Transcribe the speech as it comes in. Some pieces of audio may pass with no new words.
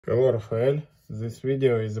Hello Rafael, this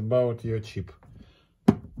video is about your chip.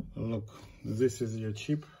 Look, this is your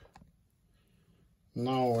chip.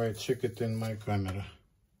 Now I check it in my camera.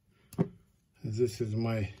 This is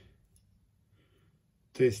my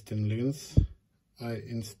testing lens. I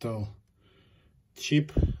install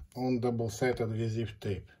chip on double-sided adhesive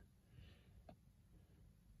tape.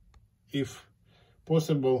 If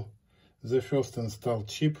possible, the first install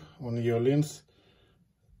chip on your lens,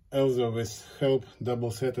 also with help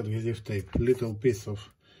double-sided adhesive tape. Little piece of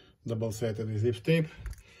double-sided adhesive tape,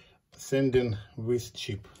 sending with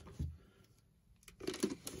chip.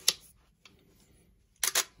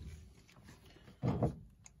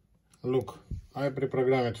 Look, I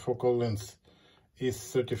pre-programmed focal length is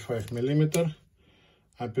 35 mm,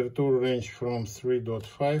 aperture range from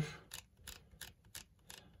 3.5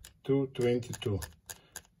 to 22.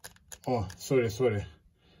 Oh, sorry.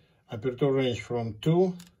 Aperture range from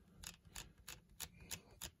 2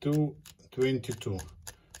 to 22.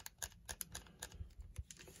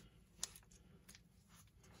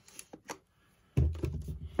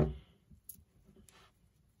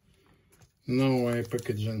 Now I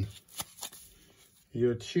packaging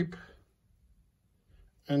your chip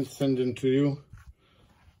and sending to you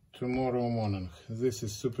tomorrow morning. This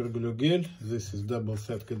is super glue gel, this is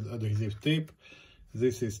double-sided adhesive tape,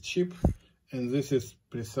 this is chip, and this is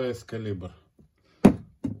precise caliber.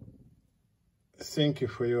 Thank you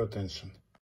for your attention.